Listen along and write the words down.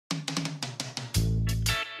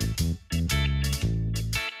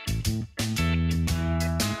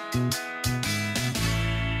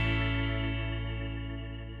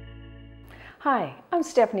Hi, I'm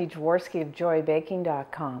Stephanie Jaworski of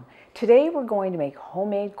joybaking.com. Today we're going to make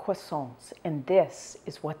homemade croissants, and this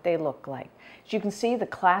is what they look like. As you can see, the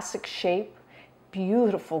classic shape,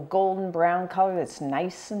 beautiful golden brown color that's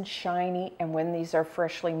nice and shiny, and when these are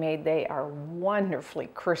freshly made, they are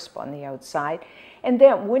wonderfully crisp on the outside. And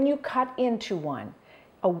then when you cut into one,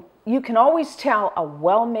 you can always tell a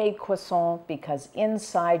well-made croissant because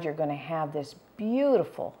inside you're going to have this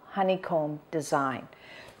beautiful honeycomb design.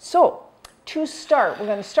 So, to start, we're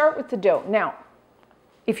going to start with the dough. Now,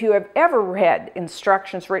 if you have ever read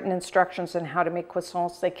written instructions on how to make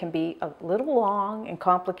croissants, they can be a little long and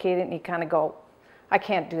complicated, and you kind of go, I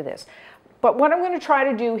can't do this. But what I'm going to try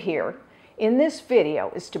to do here in this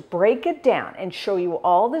video is to break it down and show you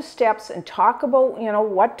all the steps and talk about,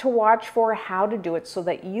 what to watch for, how to do it, so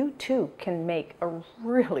that you too can make a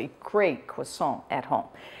really great croissant at home.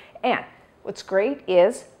 And what's great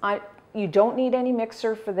is you don't need any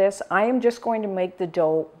mixer for this. I am just going to make the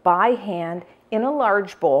dough by hand in a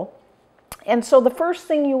large bowl. And so the first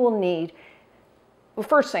thing you will need,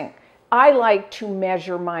 I like to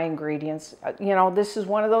measure my ingredients. This is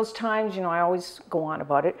one of those times, I always go on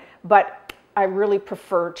about it, but I really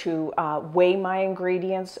prefer to weigh my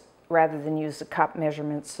ingredients rather than use the cup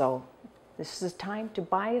measurements. So this is time to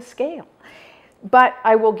buy a scale. But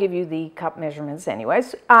I will give you the cup measurements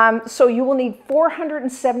anyways. So you will need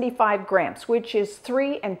 475 grams, which is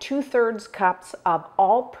 3 2/3 cups of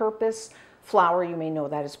all-purpose flour. You may know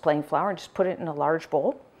that as plain flour. Just put it in a large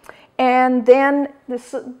bowl. And then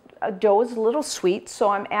this dough is a little sweet, so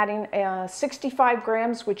I'm adding 65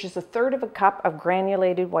 grams, which is 1/3 cup of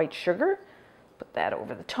granulated white sugar. Put that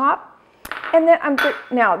over the top. And then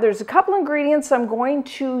now there's a couple ingredients I'm going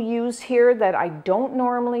to use here that I don't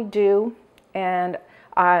normally do. And,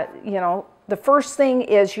 the first thing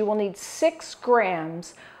is you will need 6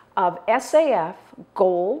 grams of SAF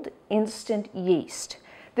gold instant yeast.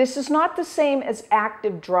 This is not the same as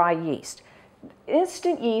active dry yeast.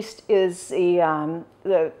 Instant yeast is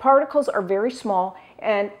the particles are very small,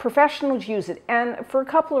 and professionals use it, and for a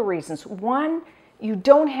couple of reasons. One, you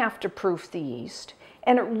don't have to proof the yeast,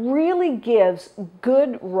 and it really gives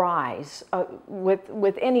good rise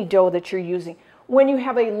with any dough that you're using when you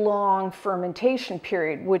have a long fermentation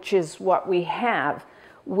period, which is what we have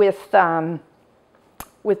with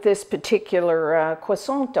this particular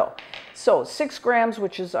croissant dough. So 6 grams,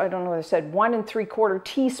 which is, I don't know what I said, 1 3/4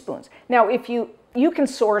 teaspoons. Now, if you can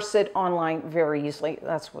source it online very easily.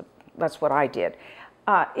 That's what I did.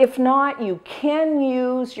 If not, you can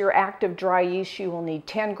use your active dry yeast. You will need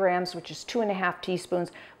 10 grams, which is 2 1/2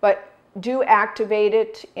 teaspoons, but do activate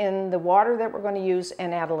it in the water that we're going to use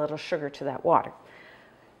and add a little sugar to that water.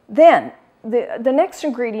 Then the next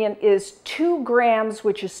ingredient is 2 grams,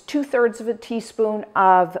 which is 2/3 teaspoon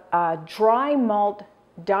of dry malt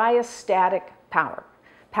diastatic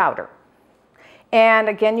powder. And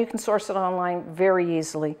again, you can source it online very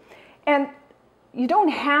easily. And you don't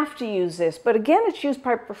have to use this, but again, it's used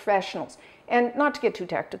by professionals. And not to get too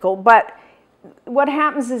technical, but what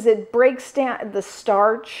happens is it breaks down the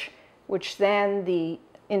starch, which then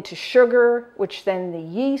into sugar, which then the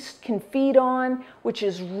yeast can feed on, which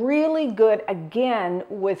is really good, again,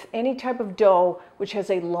 with any type of dough which has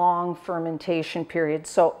a long fermentation period.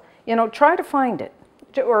 So, try to find it.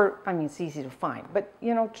 It's easy to find, but,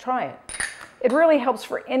 try it. It really helps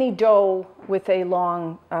for any dough with a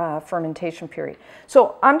long fermentation period.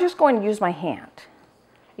 So I'm just going to use my hand.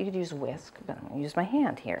 You could use a whisk, but I'm going to use my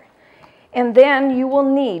hand here. And then you will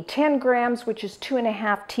need 10 grams, which is 2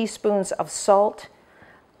 1/2 teaspoons of salt.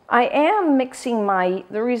 I am mixing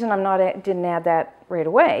the reason didn't add that right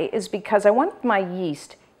away is because I want my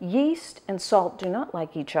yeast. Yeast and salt do not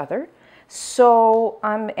like each other. So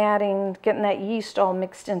I'm getting that yeast all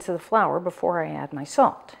mixed into the flour before I add my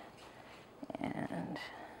salt. And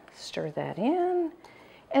stir that in.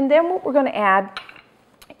 And then what we're going to add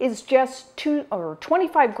is just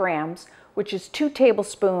 25 grams, which is 2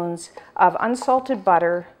 tablespoons of unsalted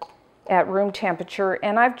butter at room temperature,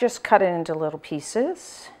 and I've just cut it into little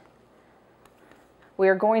pieces. We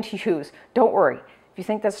are going to use, don't worry, if you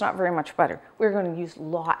think that's not very much butter, we're going to use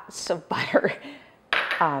lots of butter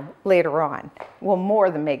later on. We'll more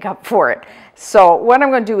than make up for it. So what I'm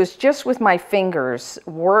going to do is just with my fingers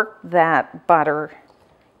work that butter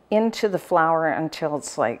into the flour until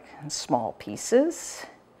it's like in small pieces.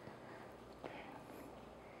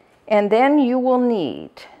 And then you will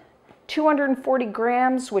need 240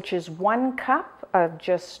 grams, which is 1 cup of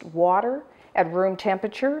just water at room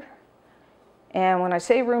temperature. And when I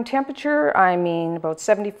say room temperature, I mean about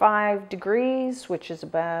 75 degrees, which is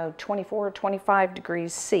about 24 or 25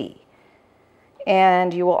 degrees C.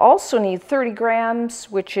 And you will also need 30 grams,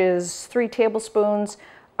 which is 3 tablespoons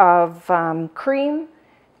of cream.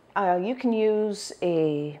 You can use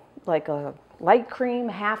like a light cream,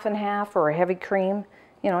 half and half, or a heavy cream.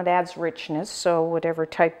 You know, it adds richness, so whatever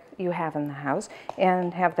type you have in the house.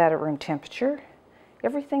 And have that at room temperature.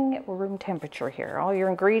 Everything at room temperature here, all your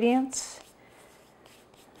ingredients.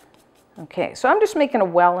 Okay, so I'm just making a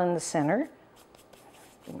well in the center.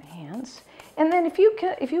 Do my hands. And then if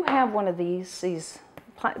you have one of these,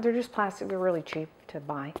 they're just plastic, they're really cheap to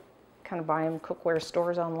buy. Kind of buy them cookware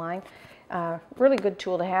stores online. Really good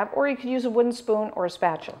tool to have, or you could use a wooden spoon or a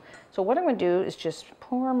spatula. So what I'm going to do is just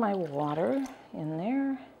pour my water in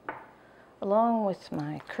there along with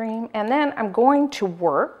my cream, and then I'm going to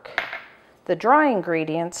work the dry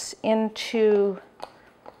ingredients into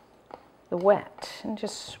the wet and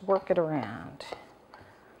just work it around.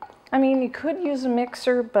 I mean, you could use a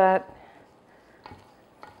mixer, but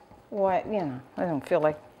I don't feel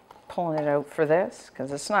like pulling it out for this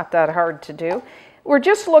because it's not that hard to do. We're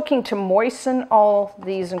just looking to moisten all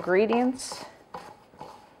these ingredients.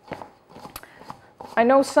 I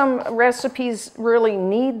know some recipes really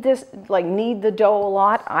need this, like knead the dough a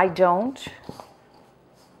lot. I don't.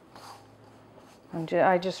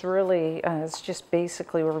 I just really, it's just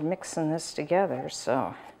basically we're mixing this together,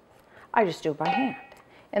 so I just do it by hand.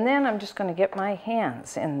 And then I'm just going to get my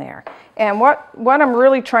hands in there. And what I'm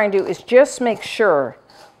really trying to do is just make sure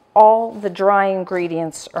all the dry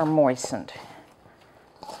ingredients are moistened.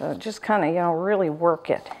 So just kind of, really work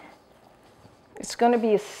it. It's going to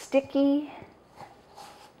be a sticky,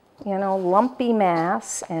 lumpy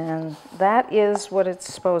mass, and that is what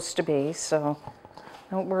it's supposed to be, so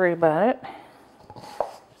don't worry about it.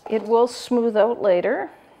 It will smooth out later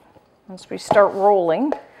once we start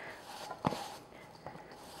rolling.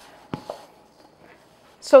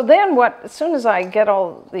 So then as soon as I get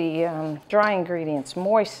all the dry ingredients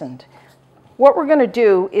moistened, what we're going to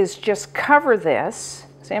do is just cover this.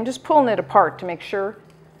 See, I'm just pulling it apart to make sure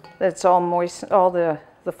that it's all moist, all the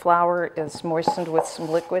flour is moistened with some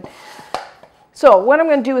liquid. So what I'm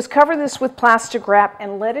going to do is cover this with plastic wrap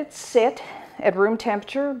and let it sit at room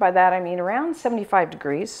temperature. By that I mean around 75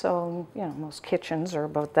 degrees, so most kitchens are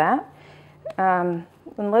about that. And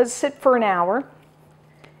let it sit for an hour.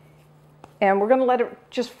 And we're going to let it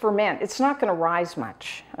just ferment. It's not going to rise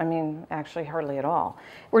much. I mean, actually hardly at all.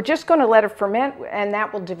 We're just going to let it ferment, and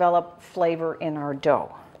that will develop flavor in our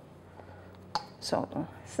dough. So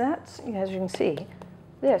that's, as you can see,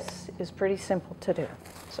 this is pretty simple to do.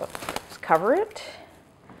 So just cover it,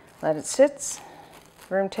 let it sit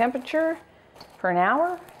room temperature for an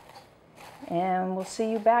hour, and we'll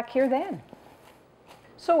see you back here then.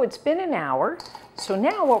 So it's been an hour. So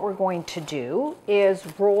now what we're going to do is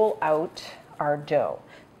roll out our dough.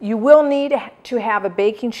 You will need to have a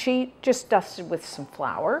baking sheet just dusted with some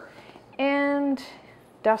flour, and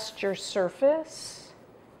dust your surface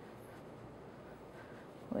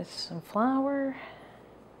with some flour.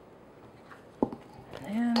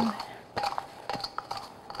 And then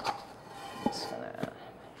just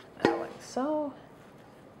gonna like so,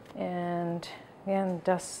 and again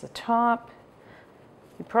dust the top.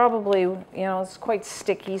 You probably, it's quite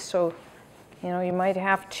sticky, so, you might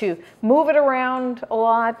have to move it around a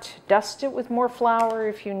lot, dust it with more flour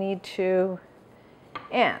if you need to.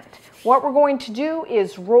 And what we're going to do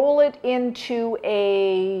is roll it into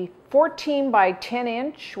a 14 by 10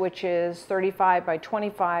 inch, which is 35 by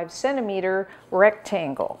 25 centimeter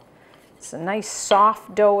rectangle. It's a nice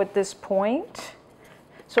soft dough at this point.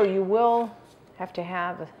 So you will have to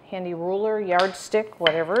have a handy ruler, yardstick,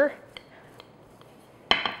 whatever.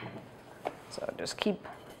 So just keep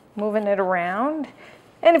moving it around.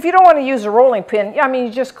 And if you don't want to use a rolling pin, I mean,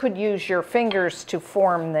 you just could use your fingers to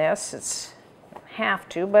form this. You don't have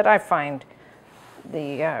to, but I find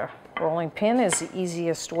the rolling pin is the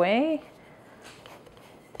easiest way.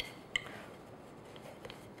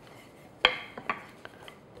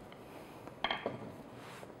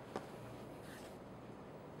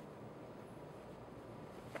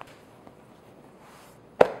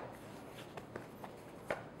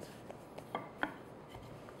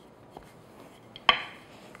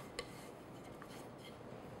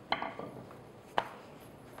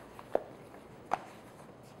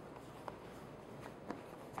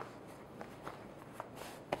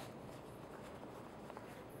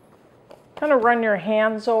 Kind of run your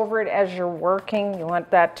hands over it as you're working. You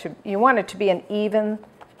want it to be an even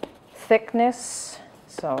thickness.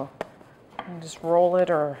 So just roll it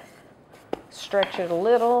or stretch it a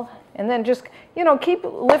little, and then just keep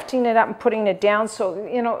lifting it up and putting it down. So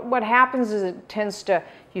what happens is it tends to,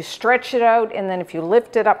 you stretch it out, and then if you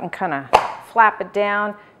lift it up and kind of flap it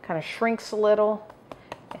down, kind of shrinks a little.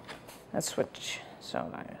 That's what,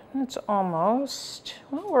 so it's almost,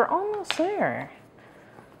 well, we're almost there.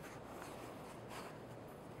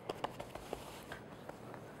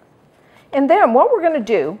 And then what we're going to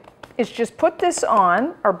do is just put this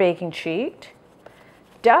on our baking sheet,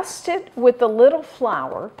 dust it with a little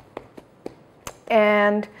flour,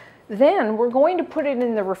 and then we're going to put it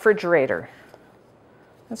in the refrigerator.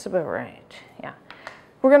 That's about right, yeah.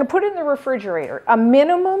 We're going to put it in the refrigerator. A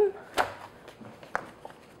minimum,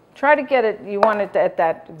 try to get it, you want it at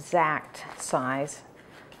that exact size.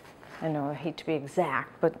 I know I hate to be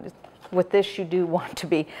exact, but with this you do want to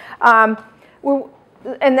be.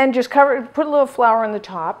 And then just cover it, put a little flour on the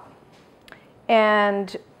top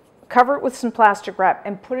and cover it with some plastic wrap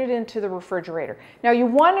and put it into the refrigerator. Now you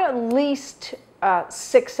want at least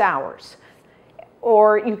 6 hours,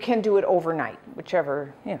 or you can do it overnight,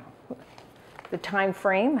 whichever, you know, the time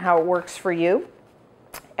frame, how it works for you.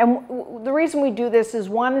 And the reason we do this is,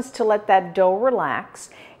 one is to let that dough relax,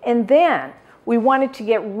 and then we want it to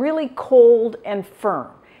get really cold and firm,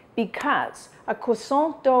 because a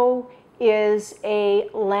croissant dough is a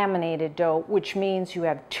laminated dough, which means you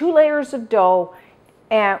have 2 layers of dough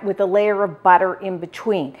and with a layer of butter in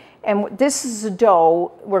between. And this is a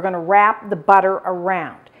dough, we're going to wrap the butter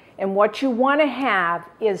around. And what you want to have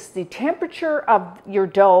is the temperature of your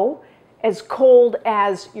dough as cold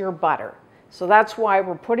as your butter. So that's why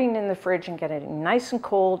we're putting it in the fridge and getting it nice and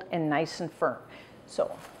cold and nice and firm.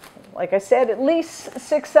 So, like I said, at least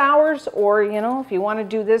 6 hours, or, you know, if you want to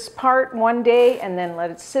do this part one day and then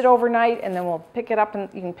let it sit overnight, and then we'll pick it up, and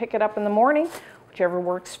you can pick it up in the morning, whichever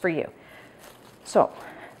works for you. So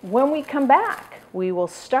when we come back, we will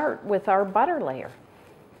start with our butter layer.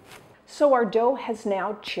 So our dough has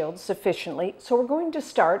now chilled sufficiently, so we're going to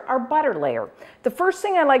start our butter layer. The first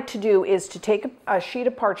thing I like to do is to take a sheet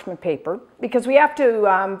of parchment paper, because we have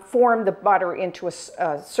to form the butter into a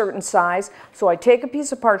certain size. So I take a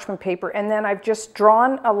piece of parchment paper, and then I've just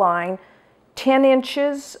drawn a line 10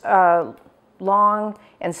 inches long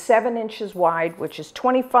and 7 inches wide, which is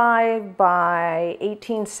 25 by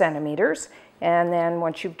 18 centimeters. And then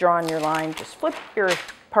once you've drawn your line, just flip your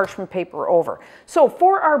parchment paper over. So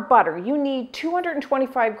for our butter, you need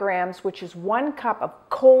 225 grams, which is 1 cup of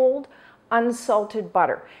cold, unsalted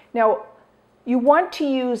butter. Now, you want to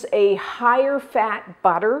use a higher fat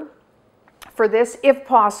butter for this, if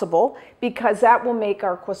possible, because that will make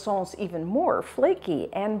our croissants even more flaky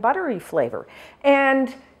and buttery flavor.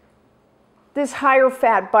 And this higher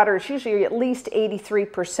fat butter is usually at least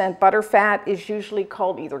 83% butter fat, is usually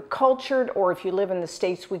called either cultured, or if you live in the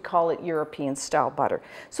States, we call it European style butter.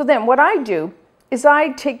 So then what I do is I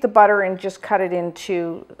take the butter and just cut it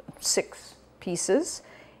into 6 pieces,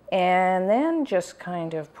 and then just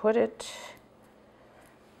kind of put it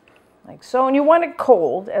like so. And you want it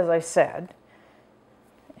cold, as I said.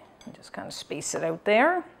 Just kind of space it out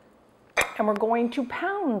there. And we're going to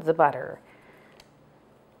pound the butter.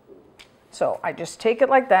 So I just take it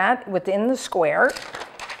like that within the square,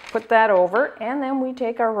 put that over, and then we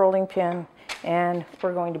take our rolling pin and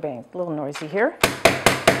we're going to bang. A little noisy here.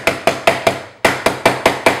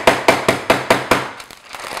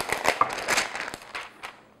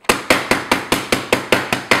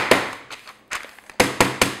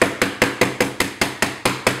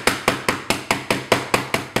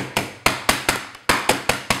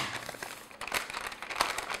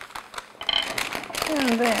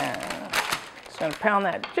 And then going to pound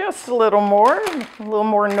that just a little more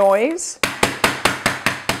noise.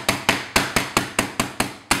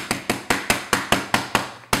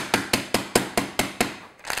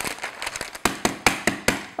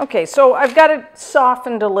 Okay, so I've got it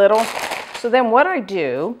softened a little. So then what I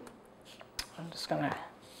do, I'm just going to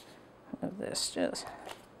move this, just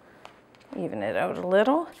even it out a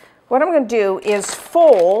little. What I'm going to do is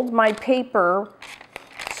fold my paper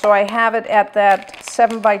so I have it at that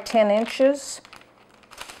 7 by 10 inches.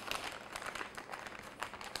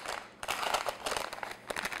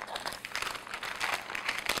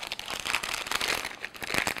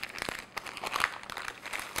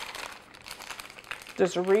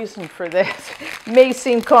 There's a reason for this. It may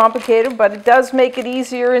seem complicated, but it does make it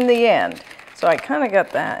easier in the end. So I kind of got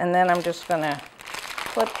that, and then I'm just going to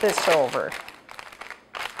flip this over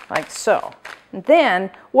like so. And then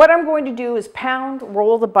what I'm going to do is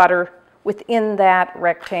roll the butter within that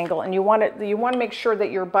rectangle, and you want to make sure that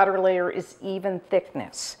your butter layer is even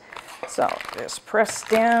thickness. So just press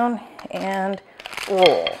down and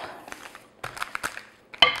roll.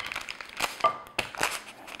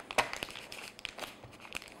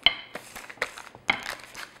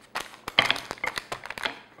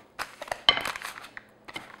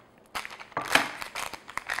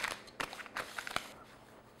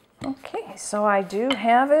 So I do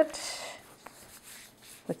have it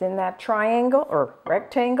within that triangle or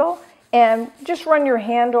rectangle, and just run your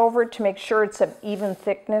hand over it to make sure it's of even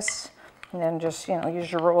thickness, and then just, you know,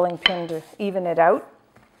 use your rolling pin to even it out.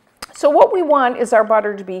 So what we want is our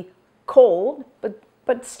butter to be cold,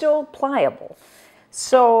 but still pliable.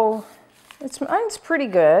 So mine's pretty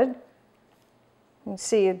good. You can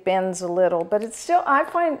see it bends a little, but it's still, I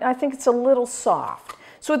think it's a little soft.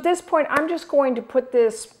 So at this point, I'm just going to put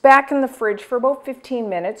this back in the fridge for about 15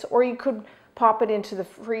 minutes, or you could pop it into the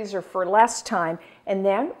freezer for less time. And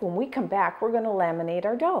then when we come back, we're going to laminate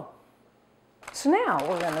our dough. So now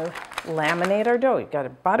we're going to laminate our dough. You've got a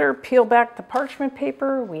butter, peel back the parchment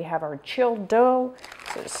paper. We have our chilled dough.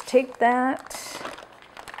 So just take that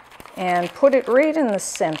and put it right in the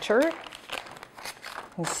center.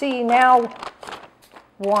 You see now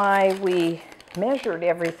why we measured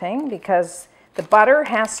everything, because the butter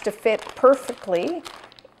has to fit perfectly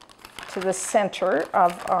to the center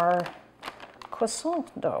of our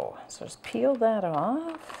croissant dough. So just peel that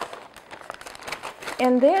off.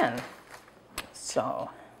 And then, so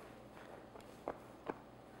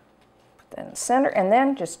put that in the center, and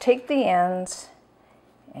then just take the ends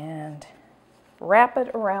and wrap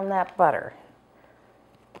it around that butter.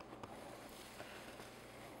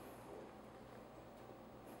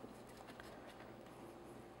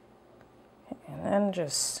 And then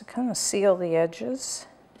just kind of seal the edges.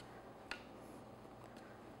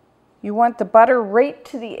 You want the butter right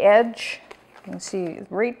to the edge. You can see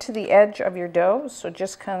right to the edge of your dough, so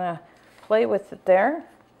just kind of play with it there.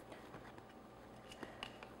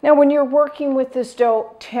 Now when you're working with this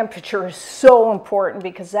dough, temperature is so important,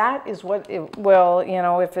 because that is what it will, you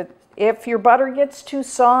know, if your butter gets too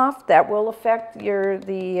soft, that will affect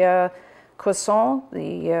the croissant,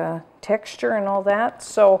 the texture and all that.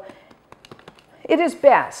 So it is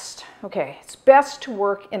best, okay, it's best to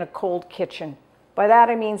work in a cold kitchen. By that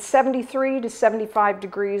I mean 73 to 75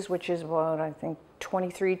 degrees, which is what I think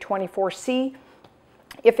 23, 24 C.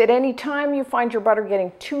 If at any time you find your butter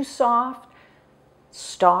getting too soft,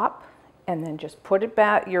 stop and then just put it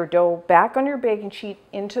back, your dough back on your baking sheet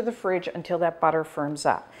into the fridge until that butter firms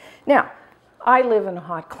up. Now, I live in a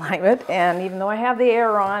hot climate, and even though I have the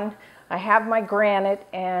air on, I have my granite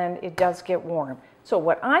and it does get warm. So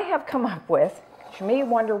what I have come up with, you may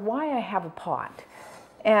wonder why I have a pot.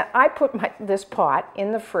 And I put this pot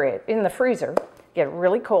in the freezer, get it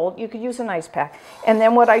really cold. You could use an ice pack. And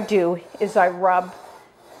then what I do is I rub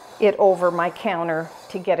it over my counter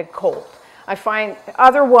to get it cold. I find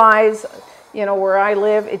otherwise, you know, where I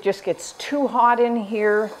live, it just gets too hot in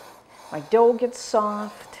here. My dough gets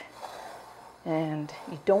soft, and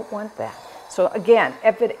you don't want that. So again,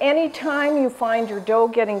 if at any time you find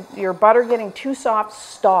your butter getting too soft,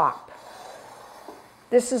 stop.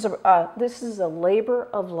 This is a labor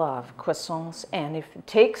of love, croissants, and if it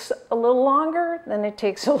takes a little longer, then it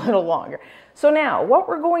takes a little longer. So now, what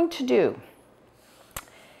we're going to do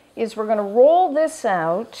is we're going to roll this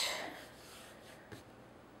out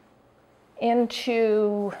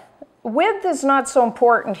into, width is not so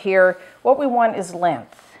important here. What we want is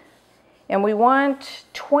length. And we want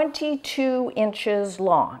 22 inches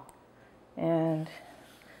long. And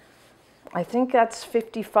I think that's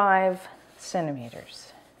 55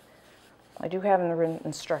 centimeters. I do have in the written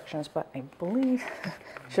instructions, but I believe,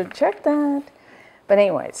 should check that. But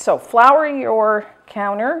anyway, so flour your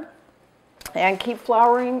counter and keep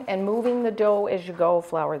flouring and moving the dough as you go.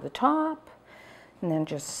 Flour the top and then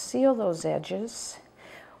just seal those edges.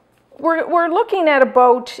 We're looking at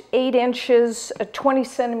about 8 inches, 20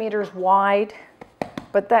 centimeters wide,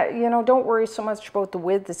 but that, you know, don't worry so much about the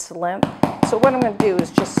width, it's the length. So what I'm going to do is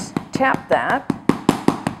just tap that.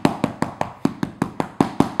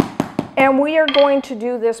 And we are going to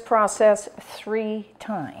do this process 3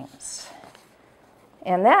 times.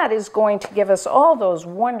 And that is going to give us all those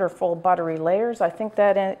wonderful buttery layers. I think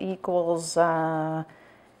that equals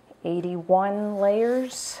 81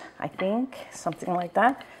 layers, I think, something like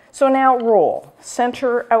that. So now roll.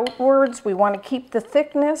 Center outwards. We want to keep the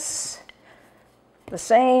thickness the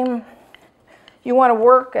same. You want to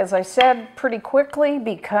work, as I said, pretty quickly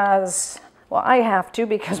because, well, I have to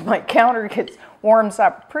because my counter warms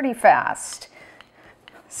up pretty fast.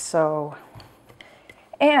 So,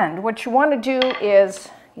 and what you want to do is,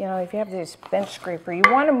 you know, if you have this bench scraper, you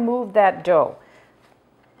want to move that dough.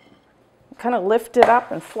 Kind of lift it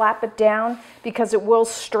up and flap it down because it will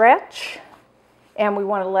stretch, and we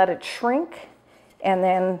want to let it shrink and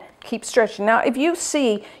then keep stretching. Now, if you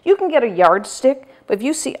see, you can get a yardstick, but if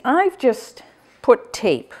you see, I've just put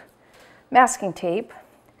tape, masking tape,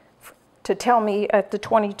 to tell me at the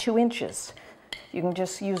 22 inches. You can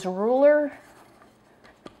just use a ruler,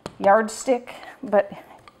 yardstick, but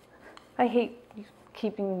I hate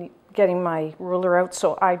getting my ruler out,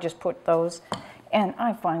 so I just put those, and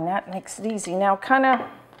I find that makes it easy. Now kind of,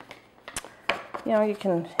 you know, you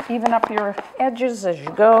can even up your edges as you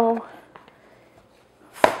go.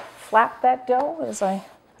 Flap that dough, as I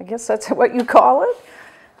guess that's what you call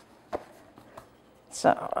it. So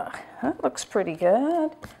that looks pretty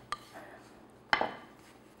good.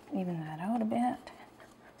 Even that out a bit.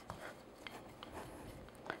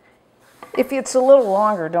 If it's a little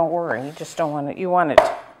longer, don't worry. You just don't want it. You want it.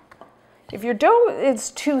 If your dough is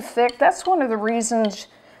too thick, that's one of the reasons.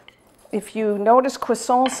 If you notice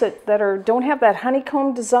croissants that don't have that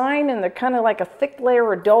honeycomb design and they're kind of like a thick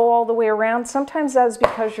layer of dough all the way around, sometimes that's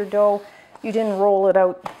because your dough, you didn't roll it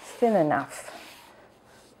out thin enough.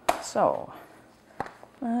 So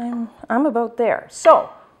I'm about there. So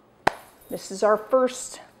this is our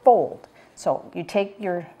first fold. So you take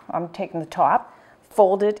I'm taking the top,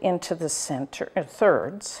 fold it into the center,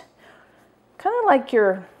 thirds, kind of like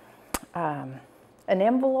your an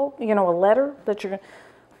envelope, you know, a letter that you're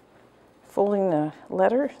folding the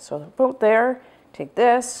letter. So about there, take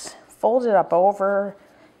this, fold it up over,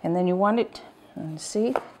 and then you want it,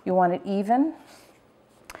 see, you want it even.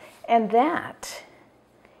 And that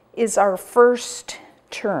is our first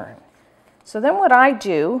turn. So then what I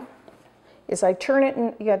do is I turn it,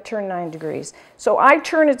 and you got to turn 9 degrees. So I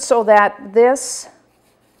turn it so that this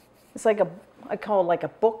is like I call it like a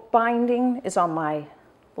book binding is on my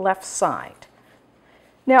left side.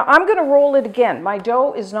 Now I'm going to roll it again. My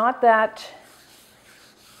dough is not that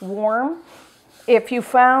warm. If you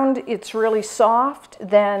found it's really soft,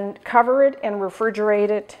 then cover it and refrigerate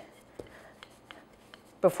it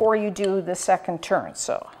before you do the second turn.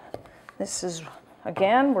 So this is,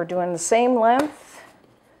 again, we're doing the same length,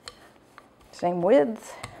 same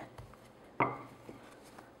width.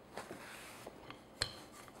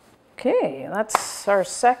 Okay, that's our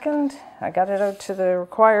second. I got it out to the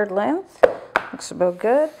required length. Looks about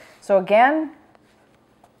good. So again,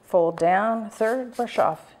 fold down, third, brush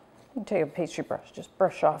off. You can take a pastry brush, just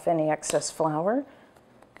brush off any excess flour.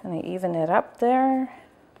 Kind of even it up there.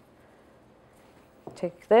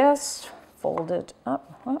 Take this, fold it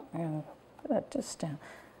up. Oh, and put that just down.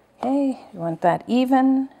 Okay, you want that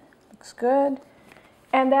even. Looks good.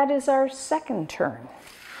 And that is our second turn.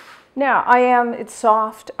 Now, it's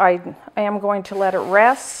soft. I am going to let it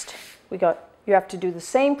rest. You have to do the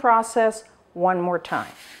same process one more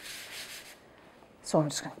time. So I'm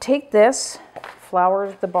just going to take this,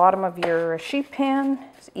 flour the bottom of your sheet pan,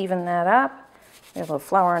 just even that up, a little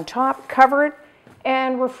flour on top, cover it,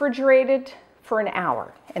 and refrigerate it for an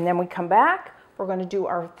hour. And then we come back, we're going to do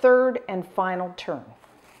our third and final turn.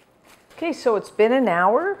 Okay, so it's been an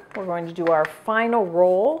hour. We're going to do our final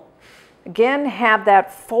roll. Again, have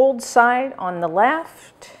that fold side on the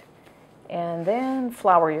left, and then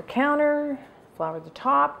flour your counter, flour the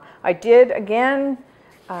top. I did, again,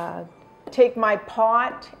 take my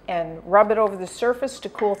pot and rub it over the surface to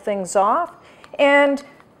cool things off, and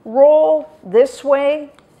roll this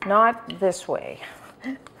way, not this way.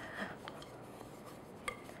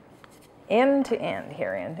 End to end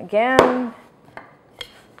here, and again,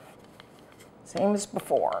 same as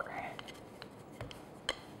before.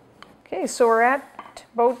 Okay, so we're at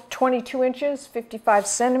about 22 inches, 55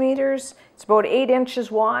 centimeters. It's about 8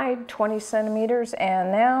 inches wide, 20 centimeters.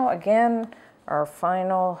 And now, again, our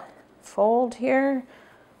final fold here.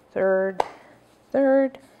 Third,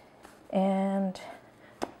 third. And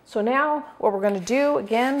so now what we're going to do,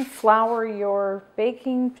 again, flour your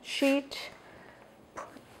baking sheet. Put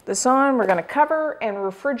this on. We're going to cover and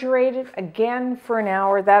refrigerate it again for an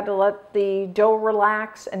hour. That'll let the dough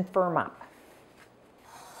relax and firm up.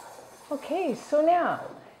 Okay, so now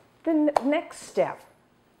the next step.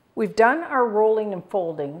 We've done our rolling and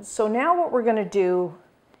folding. So now what we're going to do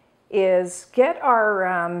is get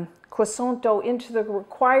our croissant dough into the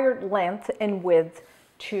required length and width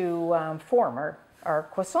to form our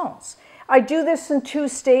croissants. I do this in 2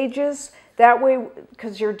 stages. That way,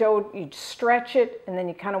 because your dough, you stretch it and then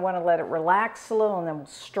you kind of want to let it relax a little, and then we'll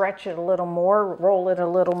stretch it a little more, roll it a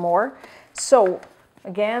little more. So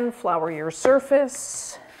again, flour your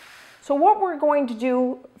surface. So what we're going to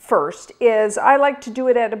do first is, I like to do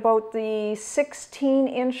it at about the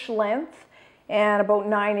 16-inch length and about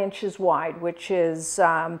 9 inches wide, which is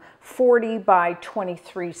 40 by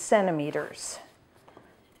 23 centimeters.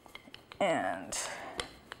 And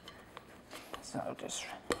so just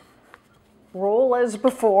roll as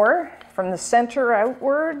before from the center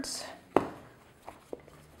outwards.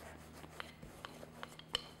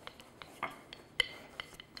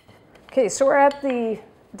 Okay, so we're at the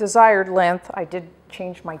desired length. I did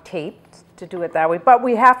change my tape to do it that way. But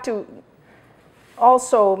we have to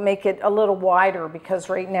also make it a little wider because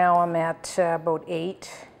right now I'm at about 8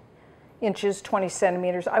 inches, 20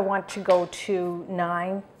 centimeters. I want to go to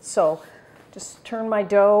 9. So just turn my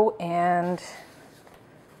dough and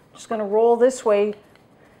I'm just going to roll this way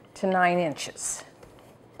to 9 inches.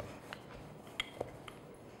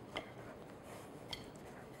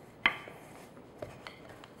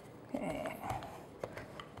 Okay.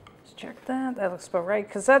 Let's check that. That looks about right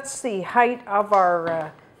because that's the height of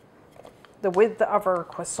our the width of our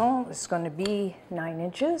croissant is going to be 9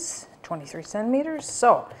 inches, 23 centimeters.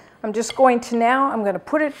 So I'm just going to now, I'm going to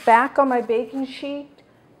put it back on my baking sheet,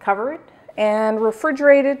 cover it, and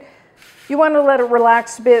refrigerate it. You want to let it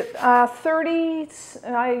relax a bit. 30,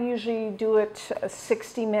 I usually do it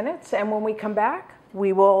 60 minutes, and when we come back,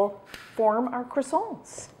 we will form our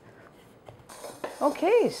croissants.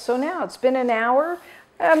 Okay, so now it's been an hour.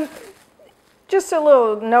 Just a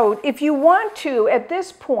little note, if you want to, at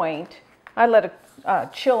this point, I let it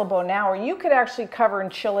chill about an hour. You could actually cover and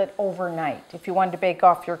chill it overnight if you wanted to bake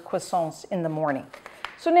off your croissants in the morning.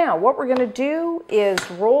 So now what we're going to do is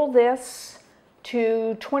roll this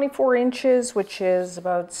to 24 inches, which is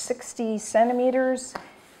about 60 centimeters.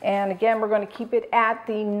 And again, we're going to keep it at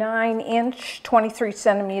the 9-inch, 23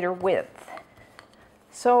 centimeter width.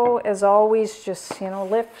 So as always, just,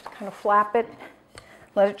 lift, kind of flap it,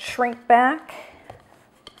 let it shrink back.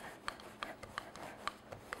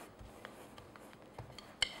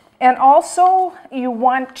 And also, you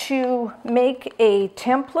want to make a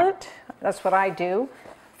template, that's what I do,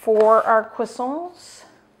 for our croissants,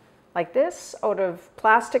 like this, out of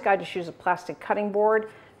plastic. I just use a plastic cutting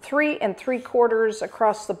board, 3 3/4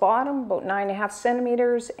 across the bottom, about 9.5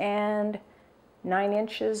 centimeters, and 9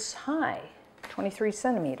 inches high, 23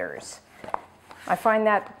 centimeters. I find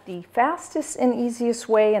that the fastest and easiest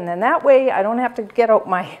way, and then that way I don't have to get out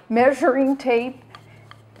my measuring tape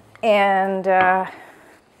and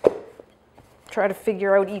try to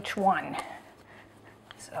figure out each one.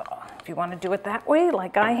 So if you want to do it that way,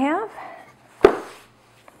 like I have.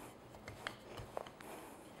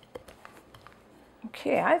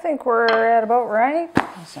 Okay, I think we're at about right.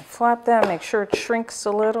 Just flap that, make sure it shrinks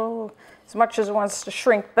a little, as much as it wants to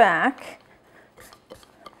shrink back.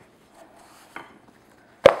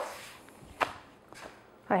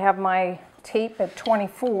 I have my tape at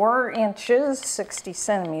 24 inches, 60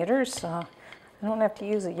 centimeters, so I don't have to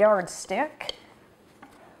use a yardstick.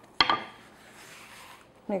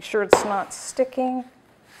 Make sure it's not sticking.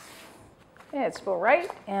 Yeah, it's about right.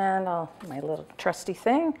 And my little trusty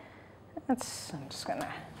thing. I'm just gonna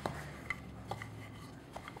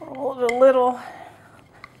roll it a little.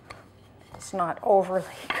 It's not overly,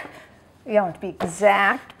 you don't have to be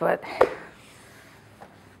exact, but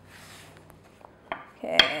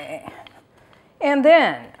okay. And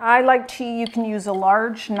then I like to, you can use a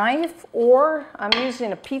large knife, or I'm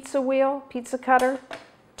using a pizza wheel, pizza cutter,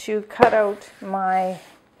 to cut out my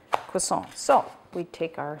croissant. So we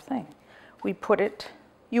take our thing, we put it,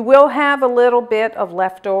 you will have a little bit of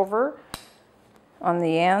leftover on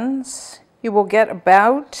the ends. You will get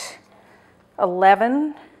about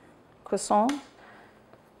 11 croissants.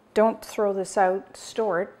 Don't throw this out,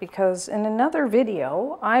 store it, because in another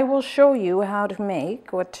video I will show you how to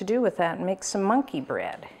make, what to do with that, and make some monkey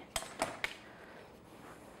bread.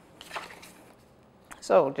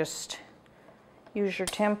 So just use your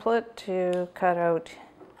template to cut out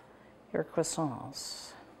your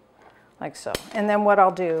croissants, like so. And then what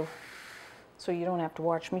I'll do, so you don't have to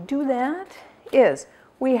watch me do that, is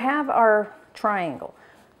we have our triangle.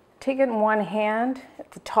 Take it in one hand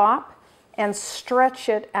at the top and stretch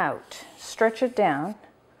it out. Stretch it down.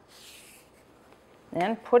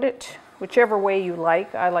 Then put it whichever way you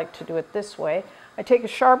like. I like to do it this way. I take a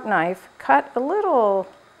sharp knife, cut a little,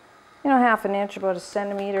 half an inch, about a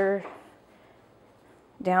centimeter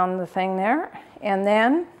down the thing there, and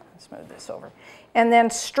then, let's move this over, and then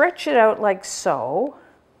stretch it out like so,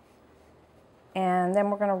 and then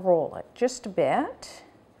we're going to roll it just a bit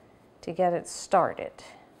to get it started.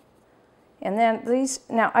 And then these,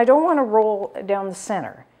 now I don't want to roll down the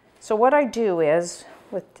center. So what I do is,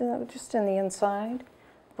 with just in the inside,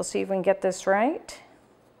 we'll see if we can get this right.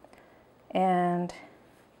 And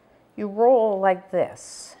you roll like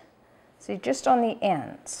this. See, just on the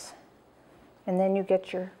ends. And then you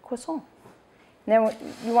get your croissant. And then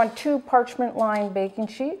you want 2 parchment-lined baking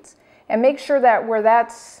sheets. And make sure that where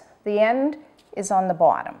that's the end is on the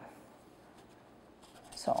bottom.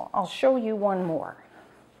 So I'll show you one more.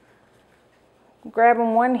 Grab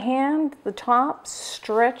in one hand the top,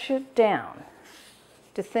 stretch it down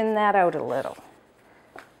to thin that out a little.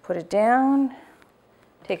 Put it down,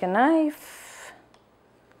 take a knife,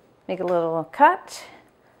 make a little cut,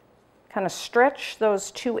 kind of stretch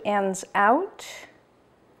those two ends out,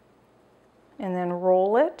 and then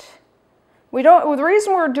roll it. We don't, the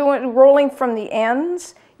reason we're rolling from the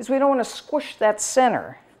ends is we don't want to squish that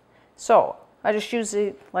center. So I just use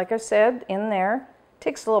it, like I said, in there.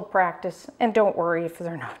 Takes a little practice, and don't worry if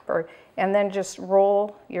they're not perfect. And then just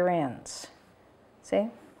roll your ends. See?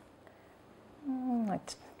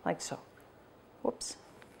 Like so. Whoops.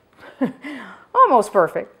 Almost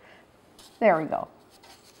perfect. There we go.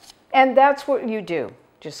 And that's what you do.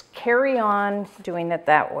 Just carry on doing it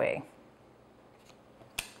that way.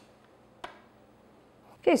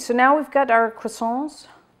 Okay, so now we've got our croissants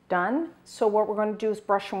done. So what we're going to do is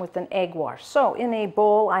brush them with an egg wash. So in a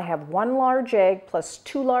bowl, I have 1 large egg plus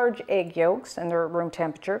 2 large egg yolks, and they're at room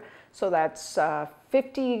temperature. So that's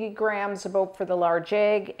 50 grams about for the large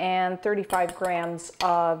egg and 35 grams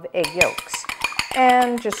of egg yolks.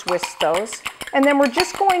 And just whisk those. And then we're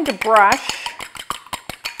just going to brush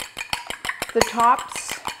the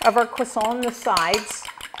tops of our croissant and the sides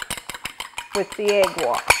with the egg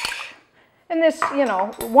wash. And this, you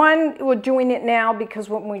know, one, we're doing it now because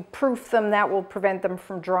when we proof them, that will prevent them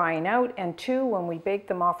from drying out. And 2, when we bake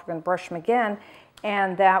them off, we're going to brush them again,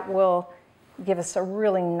 and that will give us a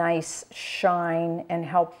really nice shine and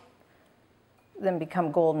help them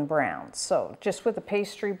become golden brown. So just with a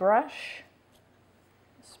pastry brush,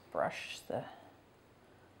 just brush the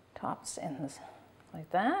tops ends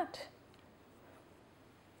like that.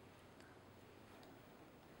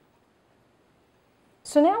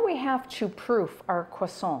 So now we have to proof our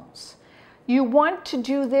croissants. You want to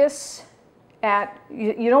do this at,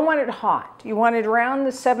 you don't want it hot. You want it around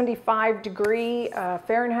the 75 degree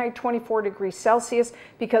Fahrenheit, 24 degrees Celsius,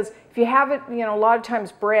 because if you have it, you know, a lot of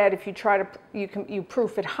times bread, if you try to, you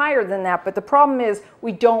proof it higher than that, but the problem is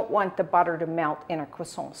we don't want the butter to melt in a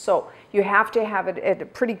croissant. So you have to have it at a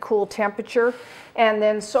pretty cool temperature. And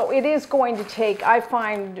then, so it is going to take, I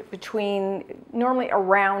find, between normally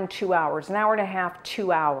around 2 hours, an hour and a half,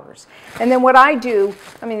 2 hours. And then what I do,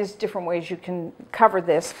 I mean, there's different ways you can cover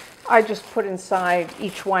this. I just put inside,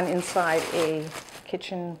 each one inside a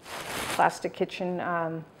kitchen, plastic kitchen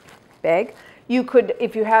bag. You could,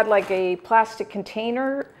 if you had like a plastic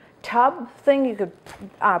container tub thing, you could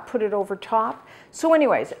put it over top. So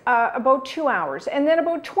anyways, about 2 hours. And then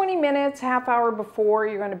about 20 minutes, half hour before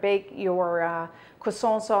you're going to bake your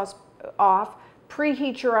croissant sauce off,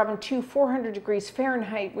 preheat your oven to 400 degrees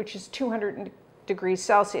Fahrenheit, which is 200 degrees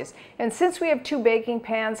Celsius. And since we have 2 baking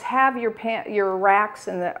pans, have your racks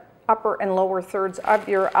in the upper and lower thirds of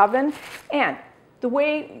your oven. And the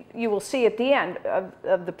way you will see at the end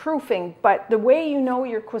of the proofing, but the way you know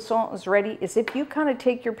your croissant is ready is if you kind of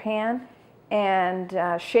take your pan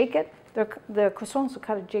and shake it, the croissants will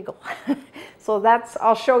kind of jiggle. So that's,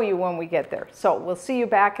 I'll show you when we get there. So we'll see you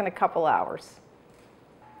back in a couple hours.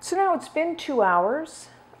 So now it's been 2 hours.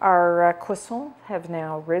 Our croissants have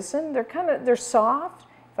now risen. They're soft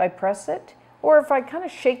if I press it, or if I kind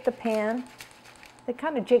of shake the pan, they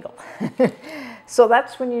kind of jiggle. So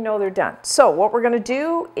that's when you know they're done. So what we're going to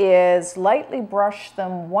do is lightly brush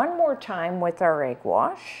them one more time with our egg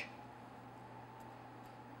wash.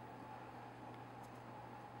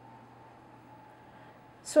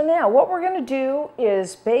 So now what we're going to do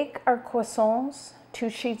is bake our croissants 2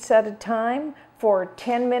 sheets at a time for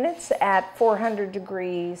 10 minutes at 400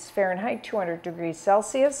 degrees Fahrenheit, 200 degrees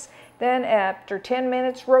Celsius. Then after 10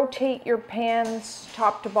 minutes, rotate your pans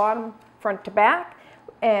top to bottom, front to back,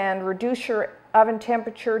 and reduce your oven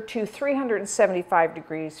temperature to 375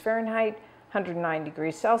 degrees Fahrenheit, 109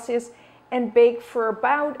 degrees Celsius, and bake for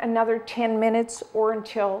about another 10 minutes or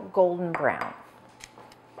until golden brown.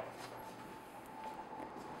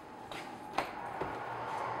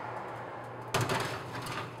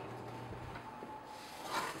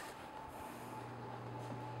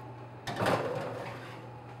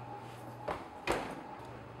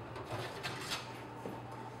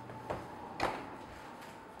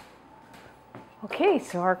 Okay,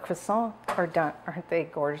 so our croissants are done. Aren't they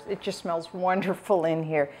gorgeous? It just smells wonderful in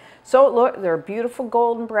here. So look, they're a beautiful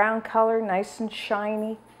golden brown color, nice and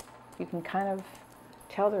shiny. You can kind of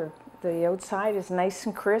tell the outside is nice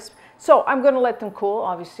and crisp. So I'm going to let them cool.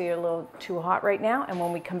 Obviously a little too hot right now. And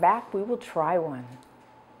when we come back, we will try one.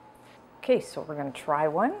 Okay, so we're going to try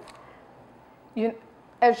one.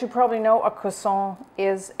 As you probably know, a croissant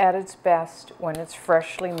is at its best when it's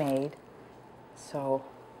freshly made. So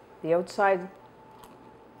the outside,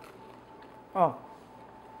 oh,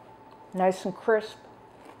 nice and crisp,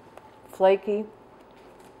 flaky,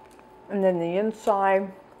 and then the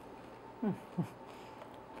inside,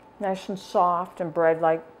 nice and soft and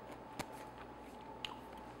bread-like.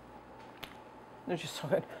 They're just so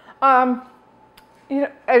good. You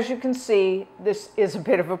know, as you can see, this is a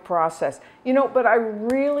bit of a process, you know, but I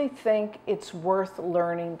really think it's worth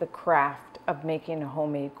learning the craft of making a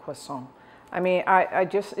homemade croissant. I mean,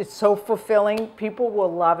 it's so fulfilling. People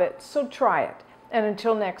will love it, so try it. And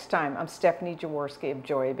until next time, I'm Stephanie Jaworski of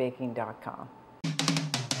JoyaBaking.com.